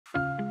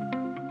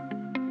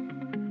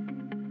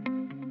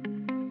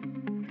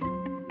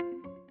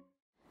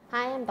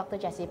am Dr.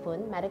 Jessie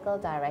Poon, Medical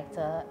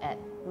Director at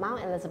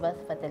Mount Elizabeth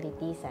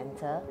Fertility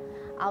Centre.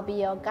 I'll be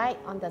your guide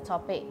on the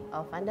topic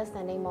of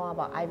understanding more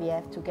about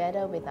IVF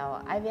together with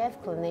our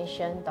IVF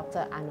clinician,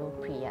 Dr.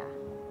 Anupriya.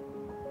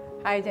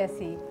 Hi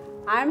Jessie,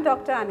 I'm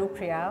Dr.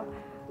 Anupriya.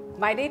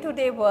 My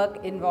day-to-day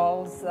work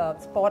involves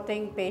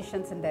supporting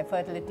patients in their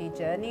fertility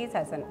journeys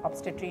as an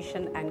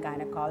obstetrician and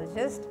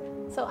gynecologist.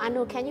 So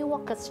Anu, can you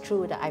walk us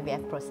through the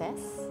IVF process?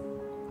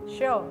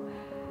 Sure.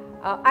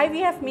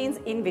 IVF means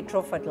in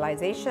vitro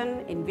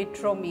fertilization. In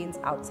vitro means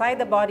outside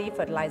the body.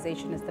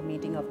 Fertilization is the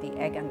meeting of the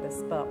egg and the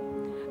sperm.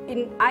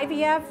 In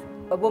IVF,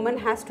 a woman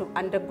has to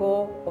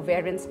undergo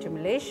ovarian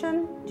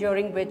stimulation,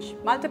 during which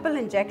multiple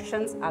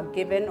injections are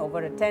given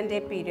over a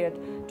 10-day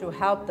period to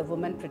help the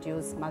woman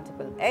produce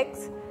multiple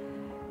eggs.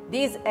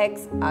 These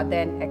eggs are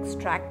then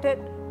extracted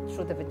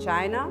through the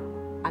vagina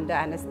under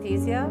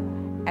anesthesia,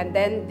 and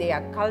then they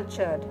are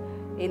cultured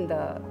in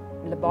the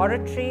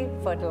laboratory,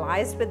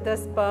 fertilized with the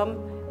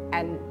sperm,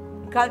 and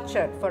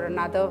cultured for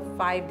another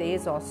 5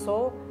 days or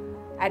so,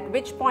 at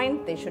which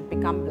point they should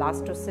become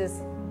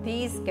blastocysts.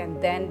 These can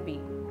then be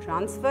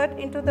transferred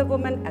into the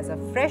woman as a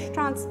fresh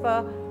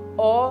transfer,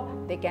 or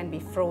they can be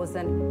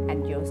frozen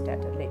and used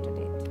at a later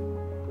date.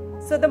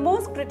 So the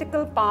most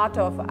critical part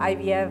of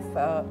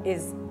IVF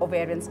is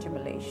ovarian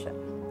stimulation,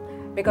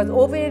 because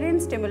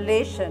ovarian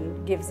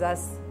stimulation gives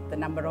us the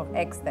number of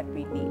eggs that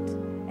we need,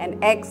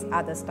 and eggs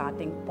are the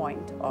starting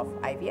point of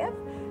IVF.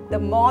 The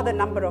more the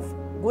number of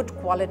good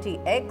quality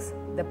eggs,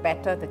 the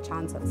better the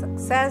chance of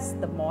success.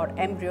 The more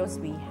embryos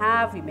we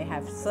may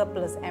have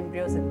surplus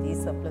embryos, and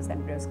these surplus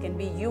embryos can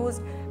be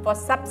used for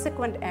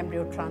subsequent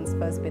embryo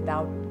transfers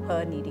without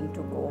her needing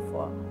to go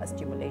for a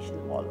stimulation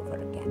all over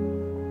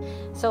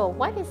again. So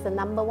what is the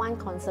number one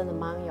concern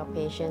among your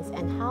patients,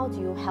 and how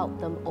do you help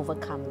them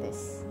overcome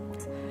this?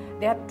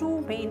 There are two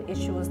main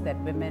issues that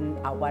women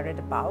are worried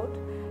about.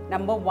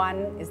 Number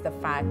one is the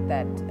fact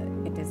that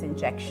it is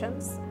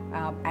injections,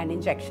 and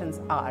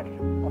injections are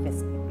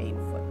obviously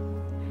painful.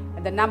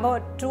 And the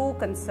number two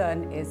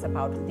concern is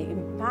about the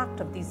impact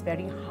of these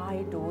very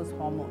high dose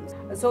hormones.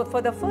 So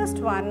for the first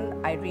one,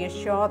 I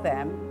reassure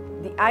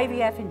them the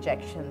IVF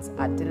injections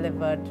are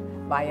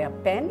delivered by a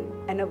pen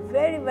and a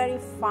very, very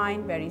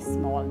fine, very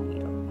small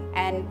needle.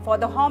 And for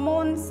the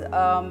hormones,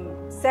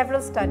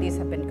 several studies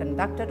have been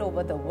conducted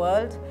over the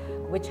world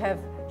which have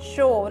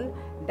shown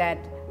that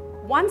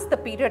once the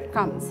period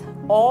comes,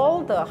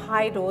 all the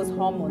high-dose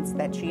hormones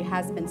that she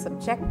has been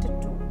subjected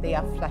to, they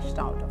are flushed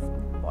out of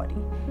the body.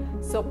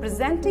 So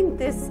presenting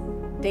this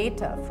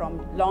data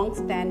from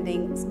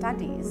long-standing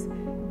studies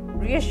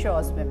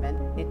reassures women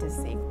it is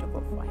safe to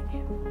go for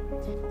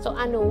IVF. So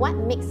Anu, what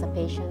makes a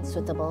patient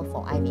suitable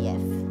for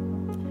IVF?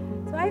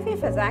 So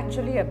IVF is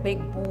actually a big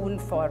boon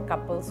for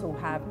couples who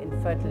have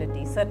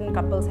infertility. Certain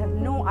couples have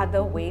no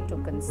other way to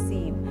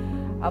conceive.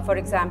 For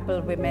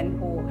example, women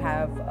who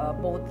have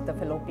both the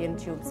fallopian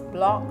tubes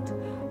blocked,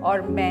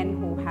 or men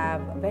who have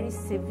very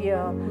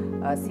severe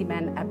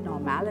semen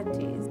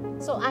abnormalities.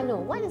 So Anu,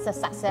 what is the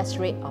success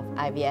rate of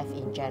IVF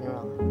in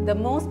general? The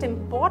most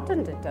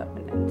important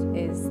determinant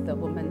is the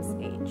woman's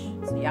age.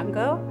 So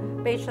younger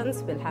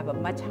patients will have a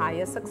much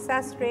higher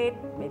success rate,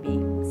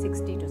 maybe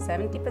 60 to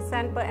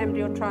 70% per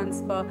embryo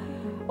transfer.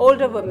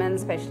 Older women,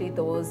 especially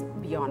those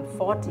beyond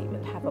 40,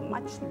 will have a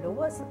much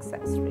lower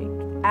success rate.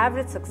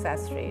 Average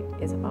success rate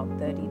is about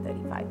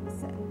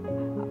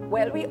 30–35%.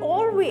 Well, we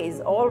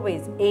always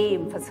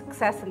aim for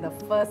success in the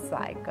first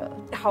cycle.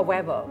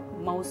 However,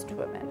 most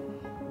women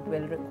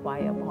will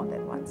require more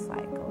than one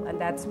cycle, and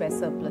that's where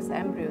surplus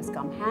embryos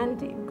come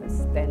handy,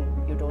 because then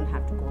you don't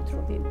have to go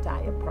through the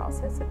entire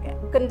process again.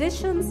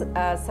 Conditions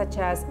such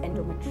as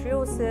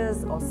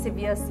endometriosis or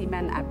severe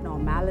semen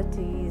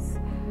abnormalities,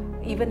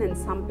 even in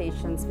some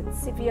patients with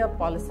severe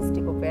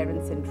polycystic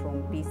ovarian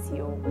syndrome,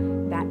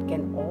 PCO, that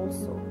can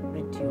also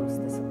reduce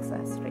the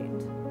success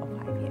rate of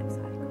IVF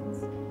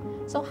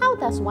cycles. So how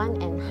does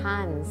one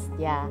enhance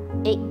their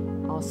egg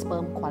or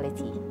sperm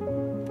quality?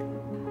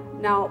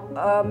 Now,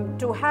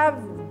 to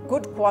have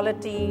good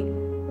quality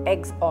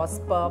eggs or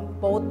sperm,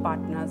 both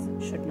partners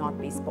should not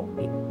be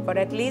smoking for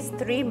at least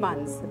 3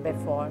 months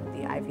before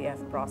the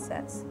IVF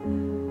process.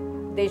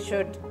 They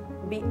should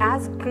be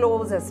as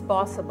close as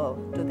possible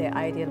to their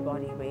ideal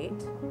body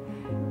weight.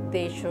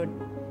 They should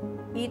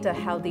eat a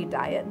healthy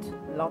diet,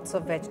 lots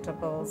of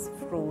vegetables,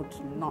 fruit,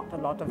 not a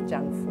lot of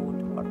junk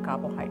food or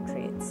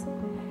carbohydrates.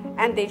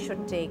 And they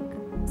should take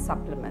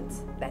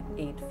supplements that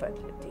aid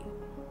fertility.